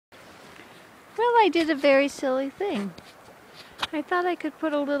Well, I did a very silly thing. I thought I could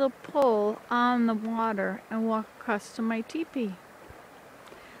put a little pole on the water and walk across to my teepee.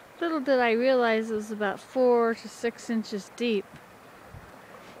 Little did I realize it was about 4 to 6 inches deep.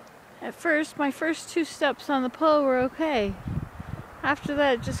 At first, my first 2 steps on the pole were okay. After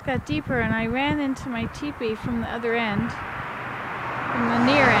that, it just got deeper, and I ran into my teepee from the other end, from the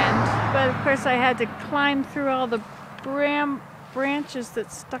near end. But of course, I had to climb through all the branches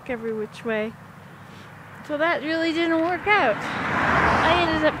that stuck every which way. So that really didn't work out. I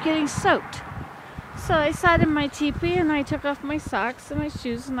ended up getting soaked. So I sat in my teepee and I took off my socks and my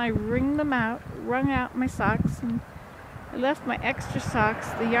shoes and I wrung out my socks, and I left my extra socks,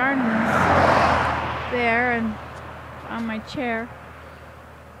 the yarn ones, there and on my chair.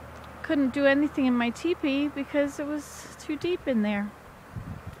 Couldn't do anything in my teepee because it was too deep in there.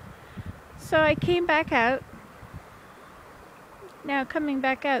 So I came back out. Now, coming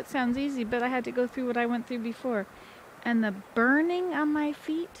back out sounds easy, but I had to go through what I went through before. And the burning on my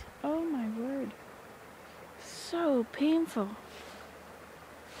feet, oh my word, so painful.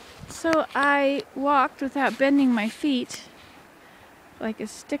 So I walked without bending my feet, like a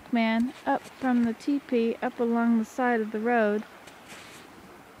stick man, up from the teepee, up along the side of the road,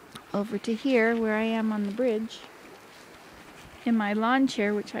 over to here, where I am on the bridge, in my lawn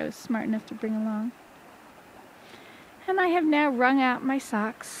chair, which I was smart enough to bring along. And I have now wrung out my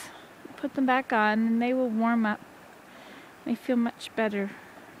socks, put them back on, and they will warm up. They feel much better.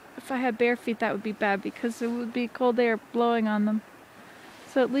 If I had bare feet, that would be bad because it would be cold air blowing on them.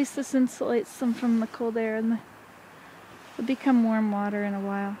 So at least this insulates them from the cold air, and they'll become warm water in a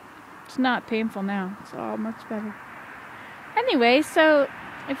while. It's not painful now. It's all much better. Anyway, so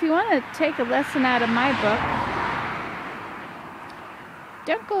if you want to take a lesson out of my book,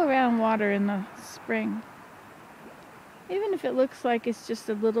 don't go around water in the spring. Even if it looks like it's just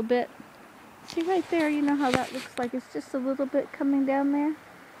a little bit. See right there, you know how that looks like it's just a little bit coming down there?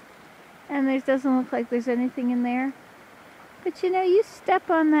 And it doesn't look like there's anything in there. But you know, you step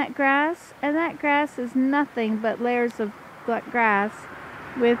on that grass, and that grass is nothing but layers of grass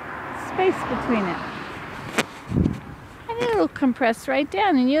with space between it. And it'll compress right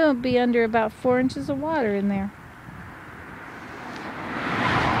down, and you'll be under about 4 inches of water in there.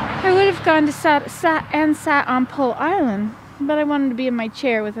 I would have gone to sat on Pole Island, but I wanted to be in my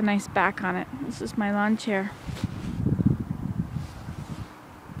chair with a nice back on it. This is my lawn chair.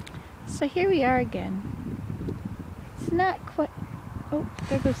 So here we are again. It's not quite... Oh,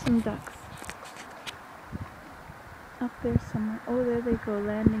 there goes some ducks. Up there somewhere. Oh, there they go,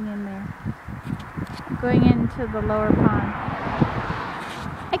 landing in there. I'm going into the lower pond.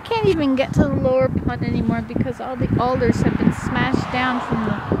 I can't even get to the lower pond anymore because all the alders have been smashed down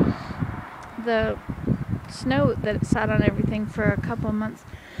from the snow that it sat on everything for a couple of months.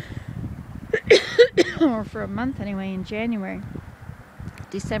 Or for a month anyway, in January.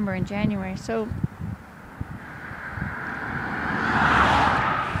 December and January. So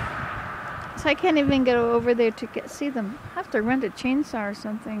I can't even get over there to see them. I have to rent a chainsaw or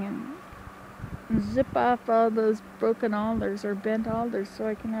something and zip off all those broken alders or bent alders so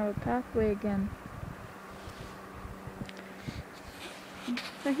I can have a pathway again.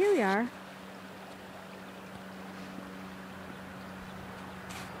 So here we are.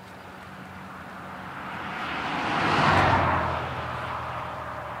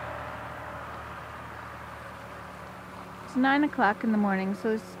 It's 9 o'clock in the morning, so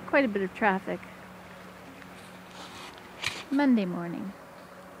there's quite a bit of traffic. Monday morning.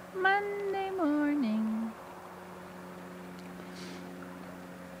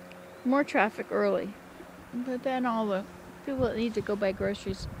 More traffic early, but then all the people that need to go buy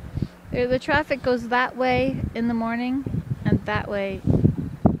groceries. The traffic goes that way in the morning, and that way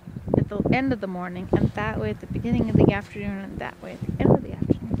at the end of the morning, and that way at the beginning of the afternoon, and that way at the end of the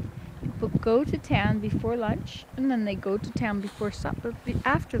afternoon. People go to town before lunch, and then they go to town before supper,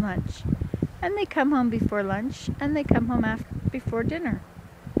 after lunch, and they come home before lunch, and they come home before dinner.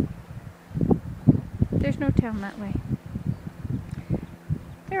 There's no town that way.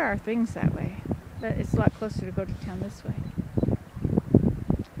 There are things that way, but it's a lot closer to go to town this way,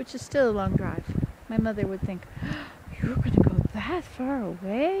 which is still a long drive. My mother would think, "You're going to go that far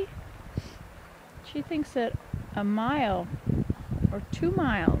away?" She thinks that a mile or 2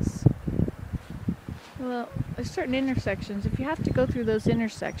 miles. Well, there's certain intersections. If you have to go through those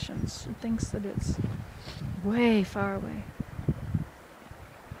intersections, she thinks that it's way far away.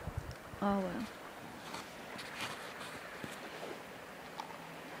 Oh well.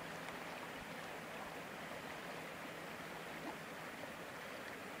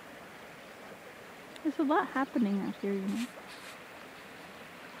 There's a lot happening out here, you know.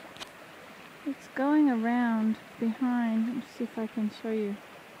 It's going around behind. Let me see if I can show you.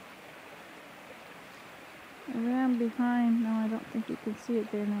 Around behind. No, I don't think you can see it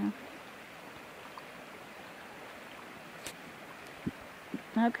there now.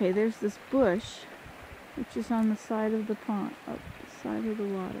 Okay, there's this bush, which is on the side of the pond, oh, the side of the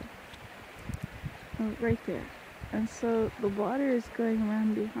water. Oh, right there. And so the water is going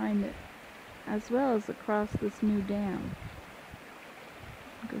around behind it, as well as across this new dam.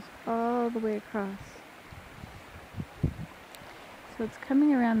 It goes all the way across. So it's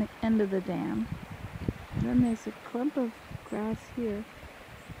coming around the end of the dam. And then there's a clump of grass here.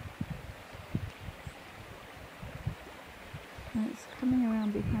 And it's coming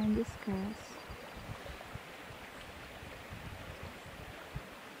around behind this grass.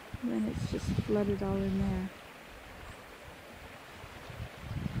 And then it's just flooded all in there.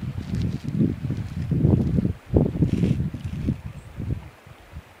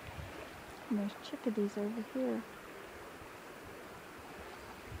 And there's chickadees over here.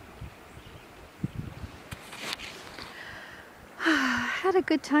 Had a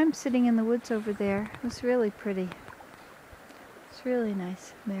good time sitting in the woods over there. It was really pretty. It's really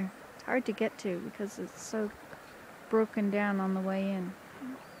nice there. It's hard to get to because it's so broken down on the way in.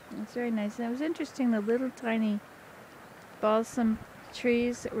 It's very nice. And it was interesting, the little tiny balsam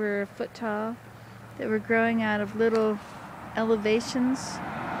trees that were a foot tall that were growing out of little elevations.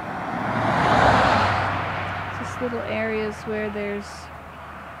 Just little areas where there's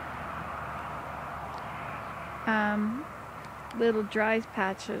little dry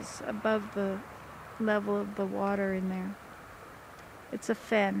patches above the level of the water in there. It's a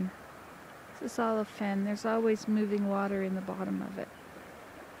fen. This is all a fen. There's always moving water in the bottom of it.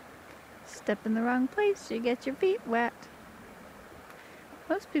 Step in the wrong place, you get your feet wet.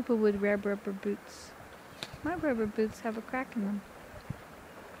 Most people would wear rubber boots. My rubber boots have a crack in them.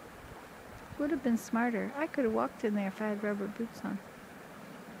 Would have been smarter. I could have walked in there if I had rubber boots on.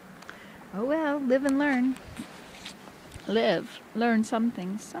 Oh well, live and learn. Learn some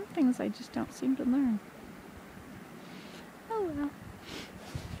things. Some things I just don't seem to learn. Oh well.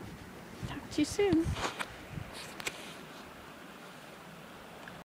 Talk to you soon.